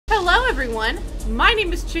Hello everyone, my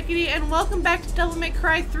name is Chickadee and welcome back to Devil May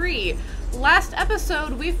Cry 3. Last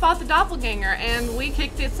episode we fought the doppelganger and we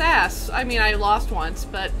kicked its ass. I mean, I lost once,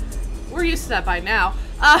 but we're used to that by now.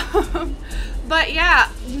 But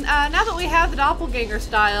yeah, now that we have the doppelganger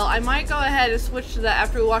style, I might go ahead and switch to that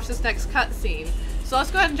after we watch this next cutscene. So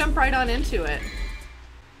let's go ahead and jump right on into it.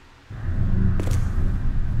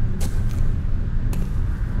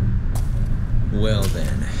 Well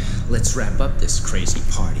then, let's wrap up this crazy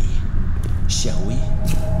party, shall we?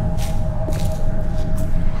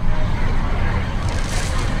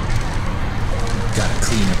 Gotta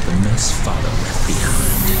clean up the mess Father left behind.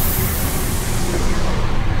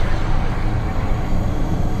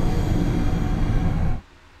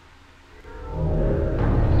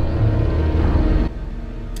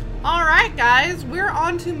 Alright guys, we're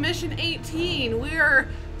on to mission 18. We're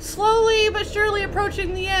slowly but surely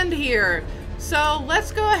approaching the end here. So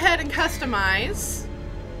let's go ahead and customize.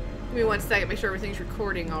 Give me 1 second, make sure everything's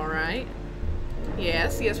recording alright.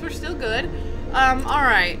 Yes, we're still good.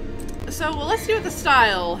 Alright. So well, let's see what the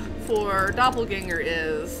style for doppelganger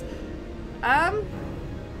is.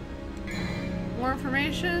 More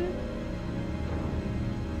information.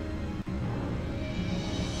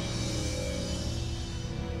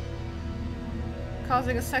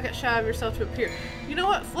 Causing a second shadow of yourself to appear. You know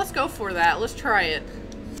what? Let's go for that. Let's try it.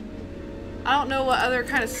 I don't know what other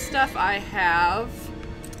kind of stuff I have.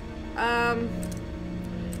 I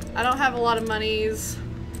don't have a lot of monies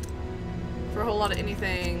for a whole lot of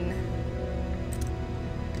anything.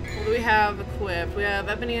 What do we have equipped? We have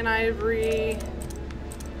ebony and ivory.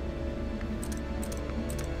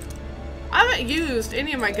 I haven't used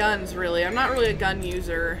any of my guns really. I'm not really a gun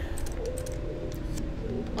user.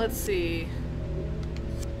 Let's see.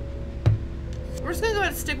 We're just gonna go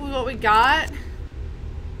ahead and stick with what we got.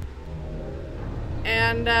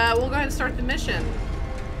 And we'll go ahead and start the mission.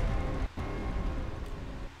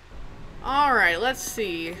 Alright, let's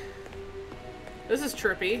see. This is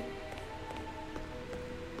trippy.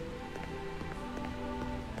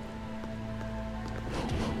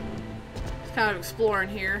 Just kind of exploring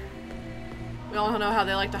here. We all know how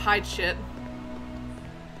they like to hide shit.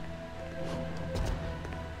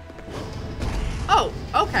 Oh,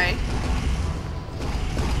 okay.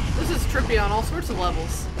 This is trippy on all sorts of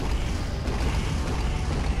levels.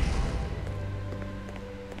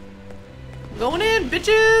 Going in,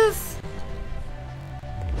 bitches!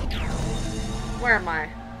 Where am I?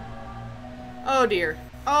 Oh dear.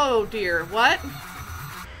 Oh dear. What?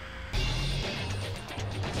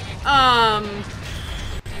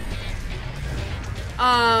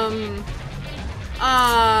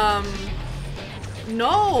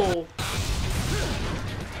 No!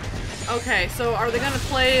 Okay, so are they gonna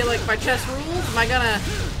play, like, by chess rules? Am I gonna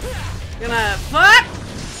fuck?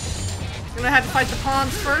 Gonna have to fight the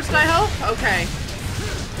pawns first, I hope? Okay.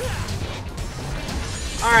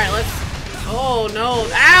 Alright, let's... Oh, no.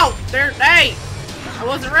 Ow! There... Hey! I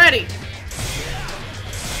wasn't ready.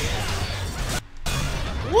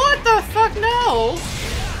 What the fuck? No!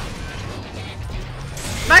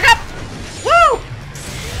 Back up! Woo!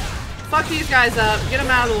 Fuck these guys up. Get them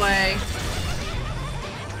out of the way.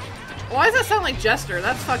 Why does that sound like Jester?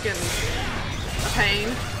 That's fucking a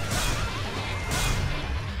pain.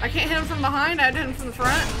 I can't hit him from behind, I had to hit him from the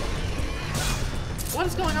front. What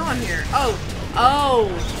is going on here? Oh. Oh.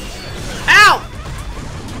 Ow!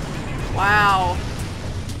 Wow.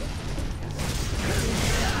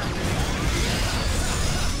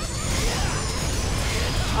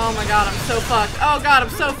 Oh my god, I'm so fucked. Oh god, I'm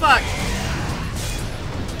so fucked.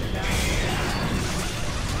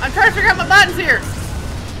 I'm trying to figure out my buttons here.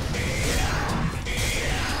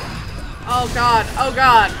 Oh god, oh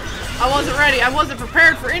god. I wasn't ready. I wasn't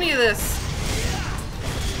prepared for any of this.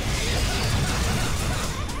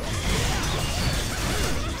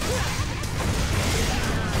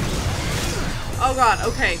 Oh god,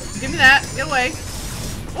 okay. Give me that. Get away.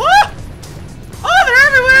 Oh! Oh, they're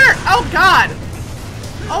everywhere! Oh god.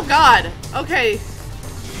 Oh god. Okay.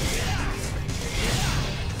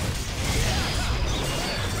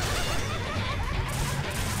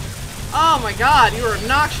 Oh my god, you are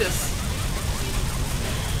obnoxious.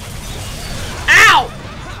 Ow!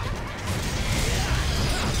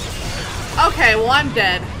 Okay, well I'm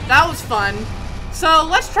dead. That was fun. So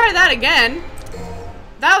let's try that again.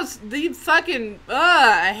 That was the fucking...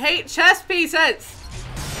 I hate chess pieces.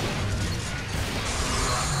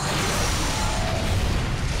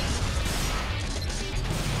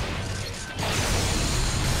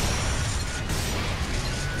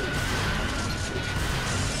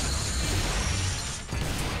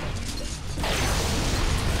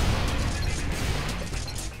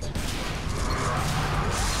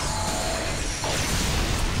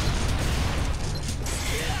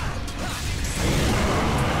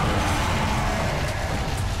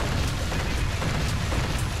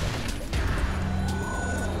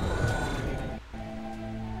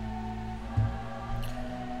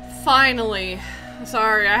 Finally.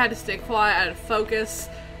 Sorry, I had to stay quiet. I had to focus.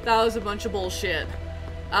 That was a bunch of bullshit.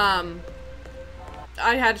 I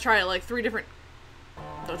had to try it like 3 different...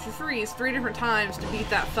 Don't you freeze. 3 different times to beat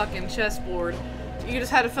that fucking chessboard. You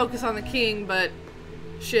just had to focus on the king, but...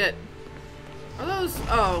 Shit. Are those...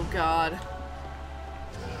 Oh, God.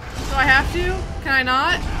 Do I have to? Can I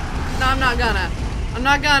not? No, I'm not gonna. I'm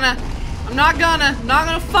not gonna. I'm not gonna. Not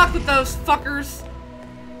gonna fuck with those fuckers.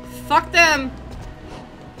 Fuck them.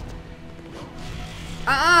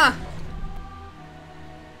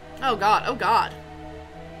 Oh god, oh god.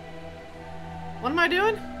 What am I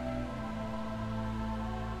doing?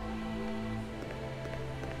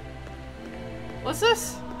 What's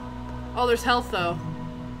this? Oh, there's health though.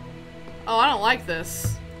 Oh, I don't like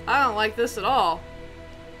this. I don't like this at all.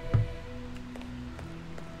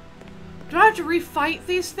 Do I have to refight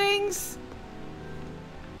these things?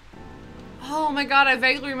 Oh my god, I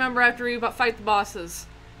vaguely remember I have to refight the bosses.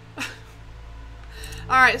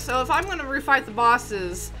 Alright, so if I'm gonna refight the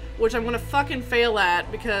bosses, which I'm gonna fucking fail at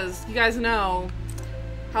because you guys know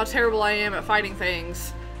how terrible I am at fighting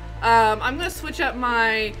things, I'm gonna switch up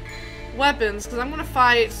my weapons because I'm gonna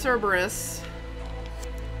fight Cerberus.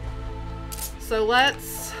 So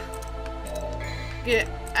let's get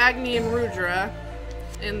Agni and Rudra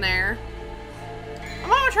in there. I'm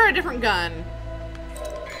gonna try a different gun.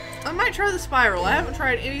 I might try the spiral. I haven't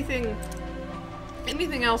tried anything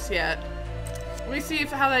else yet. Let me see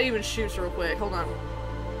how that even shoots real quick. Hold on.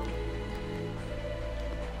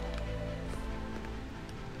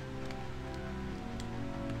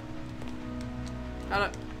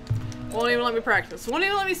 Won't even let me practice. Won't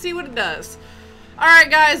even let me see what it does. Alright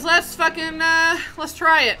guys, let's fucking, let's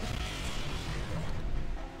try it.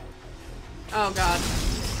 Oh god.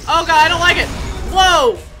 Oh god, I don't like it.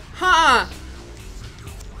 Whoa! Huh-uh.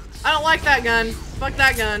 I don't like that gun. Fuck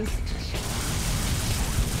that gun.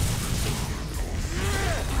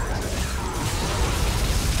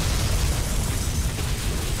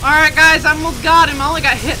 Alright guys, I almost got him. I only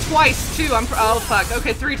got hit twice too. Oh fuck.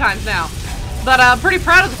 Okay, 3 times now. But I'm pretty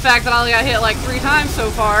proud of the fact that I only got hit like 3 times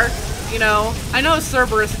so far. You know, I know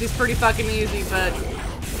Cerberus, he's pretty fucking easy, but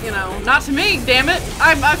you know, not to me, damn it.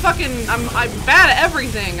 I'm bad at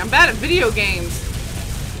everything. I'm bad at video games.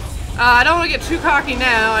 I don't want to get too cocky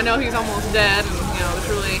now. I know he's almost dead, and you know, there's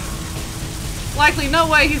really likely no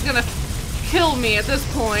way he's gonna kill me at this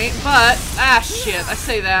point, but shit, I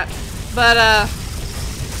say that. But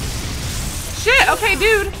shit, okay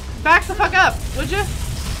dude, back the fuck up, would you?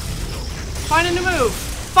 Find a new move.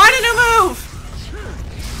 Find a new move!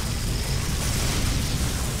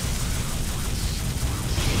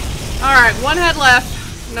 Alright, 1 head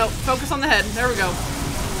left. No, focus on the head. There we go.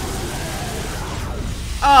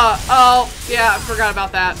 Oh, yeah, I forgot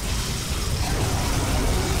about that.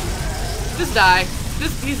 Just die.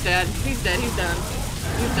 He's dead. He's dead. He's done.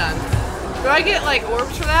 He's done. Do I get, like,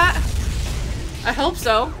 orbs for that? I hope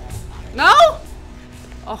so. No?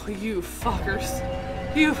 Oh, you fuckers.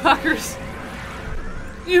 You fuckers.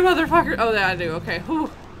 You motherfucker. Oh, yeah, I do. Okay. Whew.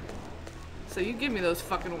 So you give me those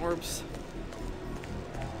fucking orbs.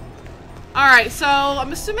 Alright, so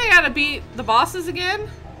I'm assuming I gotta beat the bosses again?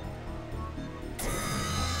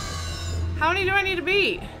 How many do I need to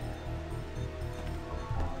beat?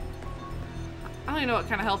 I don't even know what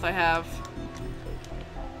kind of health I have.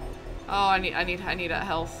 Oh, I need that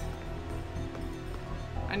health.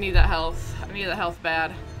 I need that health. I need that health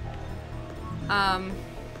bad.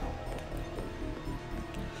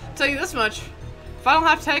 Tell you this much. If I don't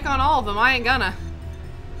have to take on all of them, I ain't gonna.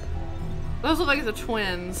 Those look like the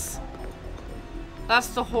twins. That's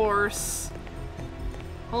the horse.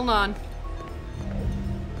 Hold on.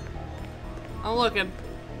 I'm looking.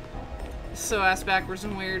 It's so ass backwards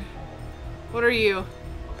and weird. What are you?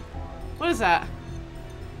 What is that?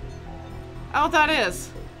 I don't know what that is.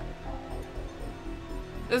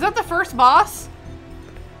 Is that the first boss?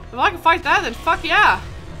 If I can fight that, then fuck yeah.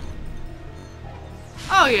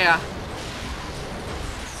 Oh yeah.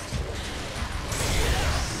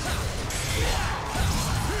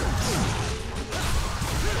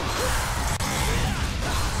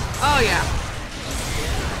 Oh yeah.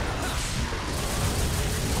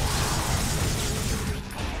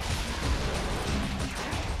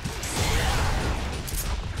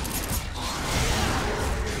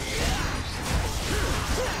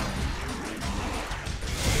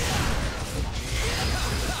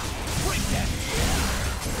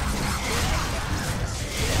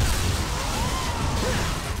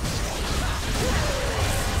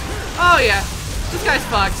 Oh yeah. This guy's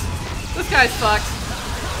fucked. This guy's fucked.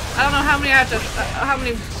 I don't know how many I have to,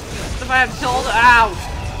 if I have to kill all the, ow.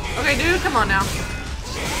 Okay, dude, come on now.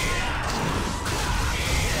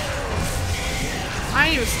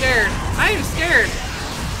 ain't even scared. I ain't even scared.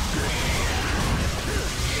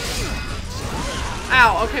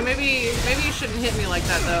 Ow, okay, maybe you shouldn't hit me like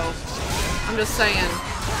that though. I'm just saying.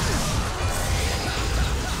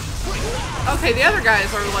 Okay, the other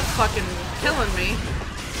guys are what's fucking killing me.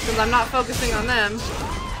 Because I'm not focusing on them.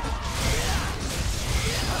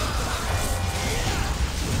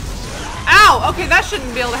 Ow! Okay, that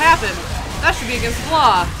shouldn't be able to happen. That should be against the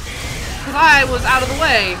law. Because I was out of the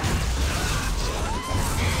way.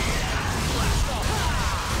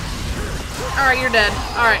 Alright, you're dead.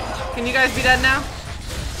 Alright. Can you guys be dead now?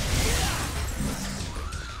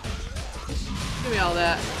 Give me all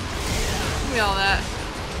that. Give me all that.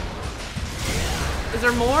 Is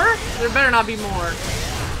there more? There better not be more.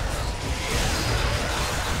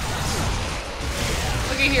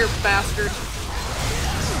 Look at here, bastard.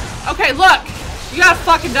 Okay, look! You gotta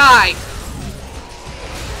fucking die!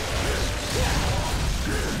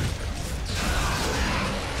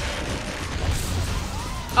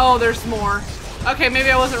 Oh, there's more. Okay, maybe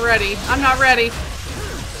I wasn't ready. I'm not ready.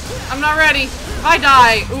 I'm not ready. If I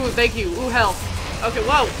die... Ooh, thank you. Ooh, health. Okay,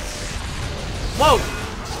 whoa. Whoa.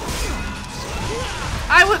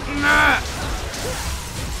 I was...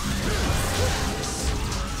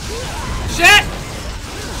 Shit!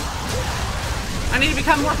 I need to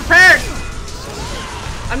become more prepared.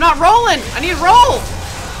 I'm not rolling. I need to roll.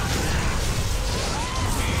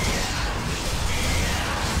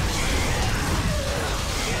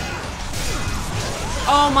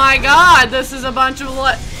 Oh my god, this is a bunch of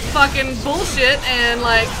fucking bullshit and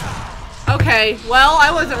like... Okay, well,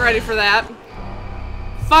 I wasn't ready for that.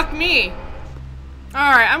 Fuck me.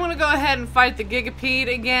 Alright, I'm gonna go ahead and fight the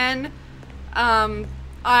Gigapede again.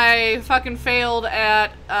 I fucking failed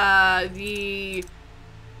at the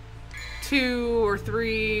 2 or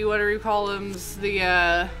 3, whatever you call them,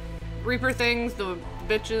 the Reaper things, the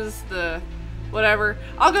bitches, the whatever.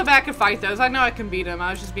 I'll go back and fight those. I know I can beat them.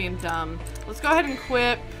 I was just being dumb. Let's go ahead and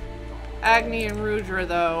equip Agni and Rudra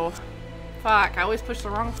though. Fuck, I always push the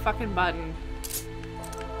wrong fucking button.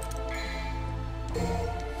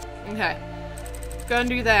 Okay. Go and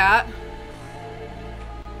do that.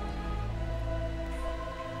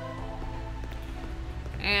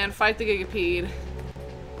 And fight the Gigapede.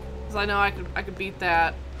 Because I know I could beat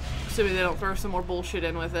that. Assuming they don't throw some more bullshit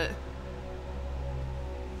in with it.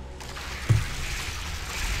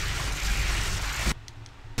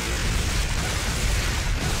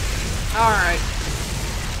 Alright.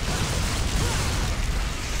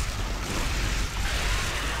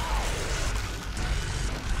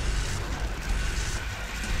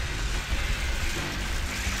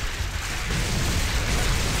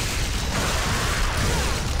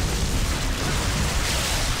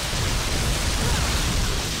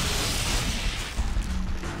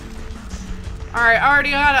 Alright,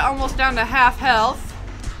 already got it almost down to half health.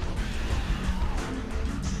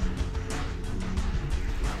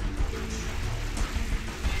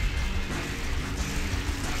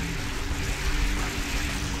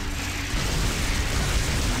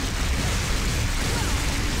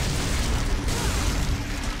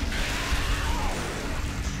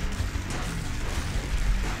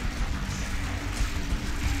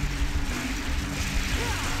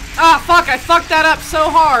 Ah, fuck, I fucked that up so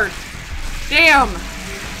hard. Damn.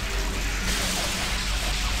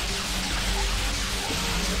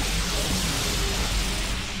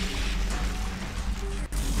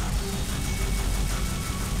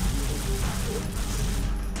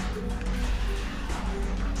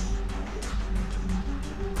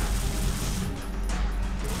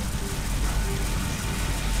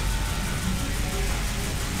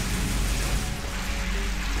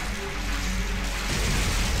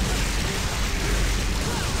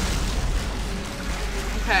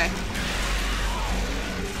 Okay.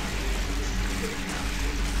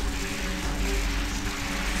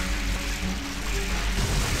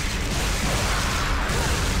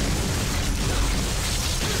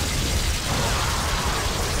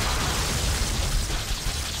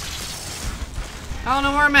 I don't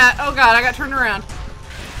know where I'm at. Oh god, I got turned around.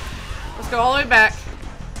 Let's go all the way back.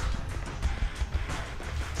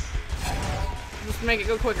 Just make it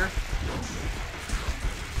go quicker.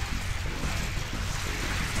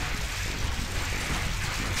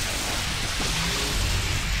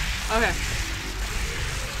 Okay.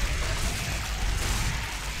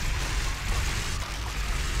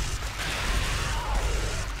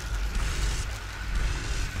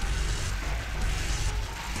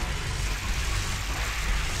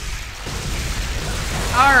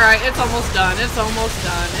 Alright, it's almost done. It's almost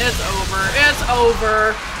done. It's over. It's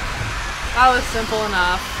over. That was simple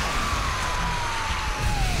enough.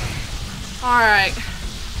 Alright.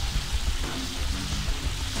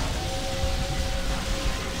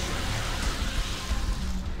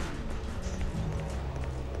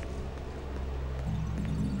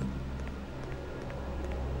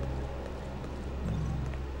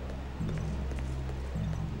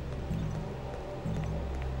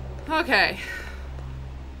 Okay.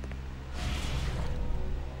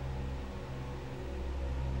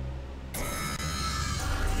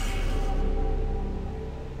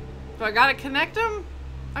 Do I gotta connect them?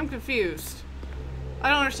 I'm confused. I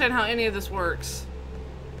don't understand how any of this works.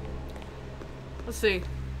 Let's see.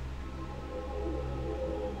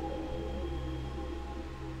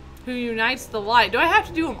 Who unites the light? Do I have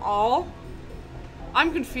to do them all?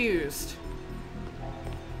 I'm confused.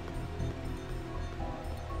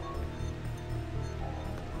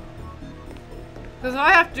 Because if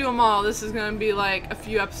I have to do them all, this is going to be like a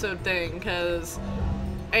few episode thing, because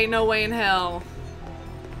ain't no way in hell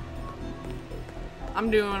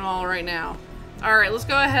I'm doing them all right now. Alright, let's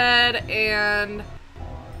go ahead and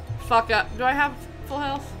fuck up. Do I have full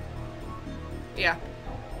health? Yeah.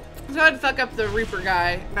 Let's go ahead and fuck up the Reaper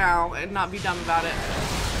guy now and not be dumb about it.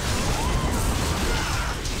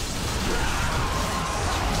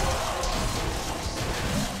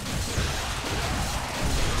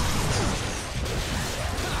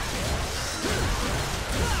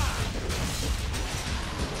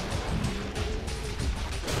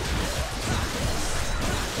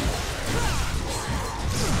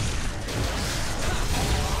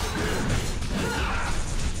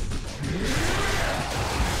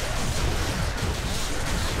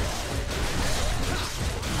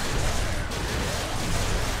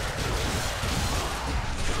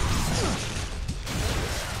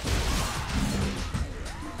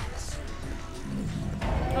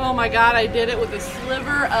 Oh my god, I did it with a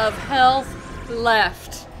sliver of health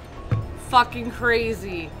left. Fucking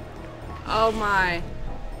crazy. Oh my.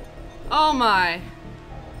 Oh my.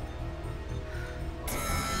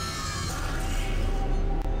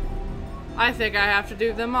 I think I have to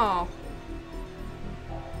do them all.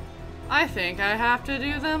 I think I have to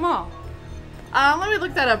do them all. Let me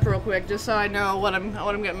look that up real quick just so I know what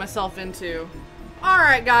I'm getting myself into.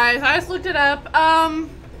 Alright guys, I just looked it up.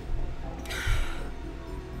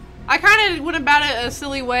 I kind of went about it a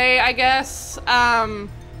silly way, I guess.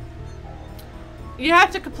 You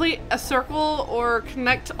have to complete a circle or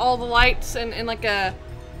connect all the lights in like a...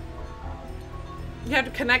 You have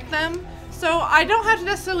to connect them. So I don't have to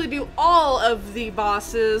necessarily do all of the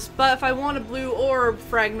bosses, but if I want a blue orb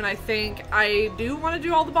fragment, I think I do want to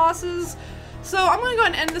do all the bosses. So I'm going to go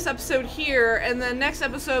ahead and end this episode here, and then next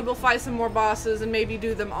episode we'll fight some more bosses and maybe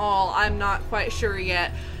do them all. I'm not quite sure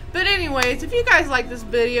yet. But anyways, if you guys like this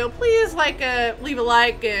video, please leave a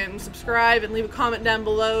like and subscribe and leave a comment down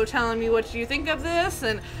below telling me what you think of this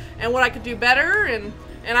and what I could do better. And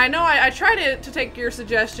I know I try to take your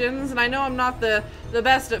suggestions, and I know I'm not the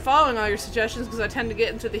best at following all your suggestions because I tend to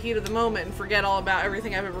get into the heat of the moment and forget all about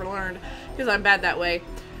everything I've ever learned because I'm bad that way.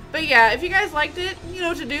 But yeah, if you guys liked it, you know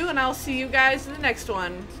what to do, and I'll see you guys in the next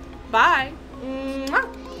one. Bye!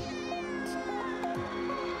 Mwah.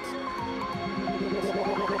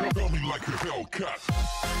 Feel me like a Hellcat.